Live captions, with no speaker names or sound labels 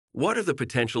What are the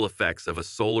potential effects of a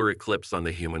solar eclipse on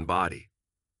the human body?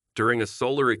 During a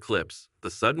solar eclipse,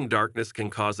 the sudden darkness can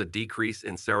cause a decrease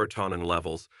in serotonin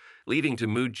levels, leading to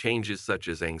mood changes such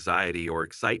as anxiety or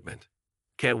excitement.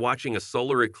 Can watching a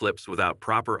solar eclipse without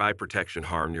proper eye protection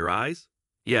harm your eyes?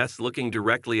 Yes, looking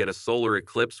directly at a solar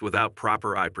eclipse without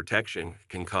proper eye protection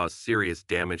can cause serious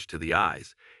damage to the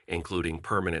eyes, including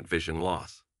permanent vision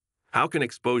loss. How can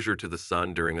exposure to the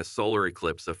sun during a solar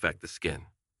eclipse affect the skin?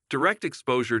 Direct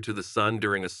exposure to the sun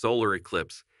during a solar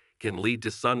eclipse can lead to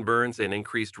sunburns and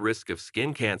increased risk of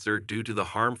skin cancer due to the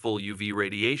harmful UV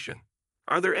radiation.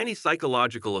 Are there any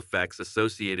psychological effects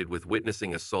associated with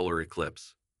witnessing a solar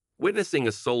eclipse? Witnessing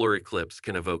a solar eclipse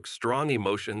can evoke strong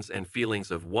emotions and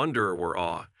feelings of wonder or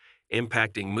awe,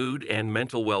 impacting mood and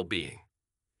mental well-being.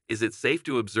 Is it safe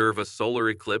to observe a solar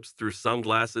eclipse through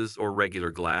sunglasses or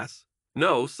regular glass?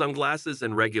 No, sunglasses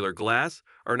and regular glass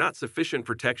are not sufficient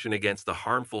protection against the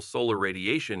harmful solar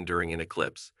radiation during an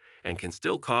eclipse and can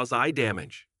still cause eye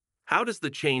damage. How does the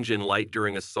change in light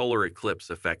during a solar eclipse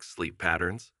affect sleep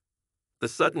patterns? The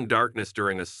sudden darkness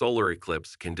during a solar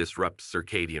eclipse can disrupt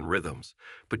circadian rhythms,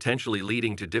 potentially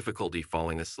leading to difficulty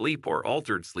falling asleep or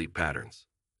altered sleep patterns.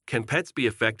 Can pets be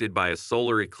affected by a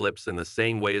solar eclipse in the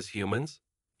same way as humans?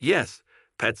 Yes,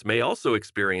 pets may also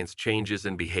experience changes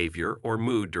in behavior or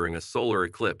mood during a solar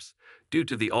eclipse due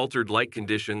to the altered light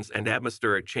conditions and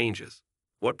atmospheric changes.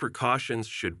 What precautions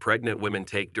should pregnant women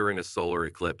take during a solar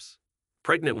eclipse?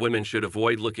 Pregnant women should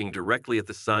avoid looking directly at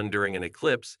the sun during an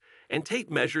eclipse and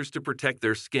take measures to protect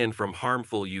their skin from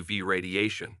harmful UV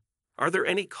radiation. Are there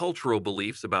any cultural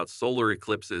beliefs about solar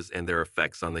eclipses and their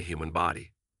effects on the human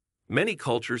body? Many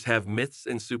cultures have myths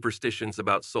and superstitions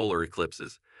about solar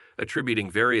eclipses,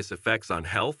 attributing various effects on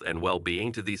health and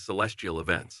well-being to these celestial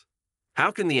events.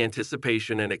 How can the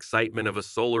anticipation and excitement of a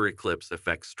solar eclipse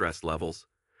affect stress levels?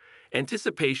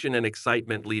 Anticipation and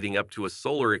excitement leading up to a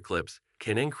solar eclipse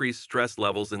can increase stress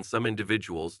levels in some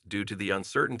individuals due to the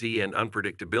uncertainty and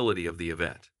unpredictability of the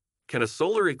event. Can a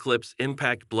solar eclipse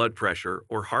impact blood pressure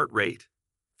or heart rate?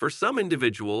 For some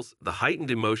individuals, the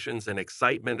heightened emotions and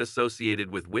excitement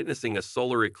associated with witnessing a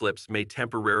solar eclipse may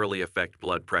temporarily affect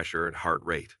blood pressure and heart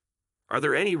rate. Are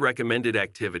there any recommended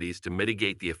activities to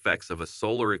mitigate the effects of a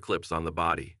solar eclipse on the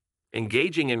body?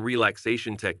 Engaging in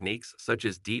relaxation techniques such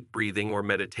as deep breathing or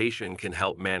meditation can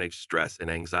help manage stress and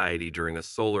anxiety during a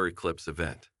solar eclipse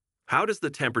event. How does the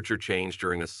temperature change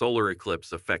during a solar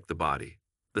eclipse affect the body?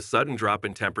 The sudden drop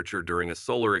in temperature during a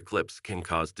solar eclipse can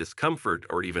cause discomfort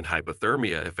or even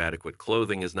hypothermia if adequate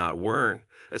clothing is not worn,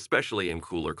 especially in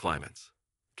cooler climates.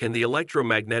 Can the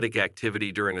electromagnetic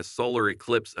activity during a solar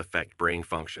eclipse affect brain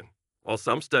function? While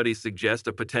some studies suggest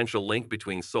a potential link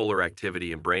between solar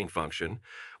activity and brain function,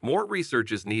 more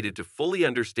research is needed to fully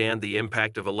understand the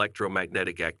impact of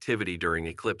electromagnetic activity during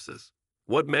eclipses.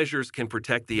 What measures can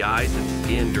protect the eyes and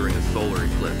skin during a solar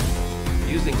eclipse?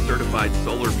 Using certified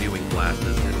solar viewing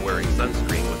glasses and wearing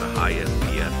sunscreen with a high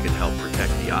SPF can help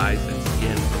protect the eyes and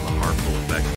skin from the harmful effects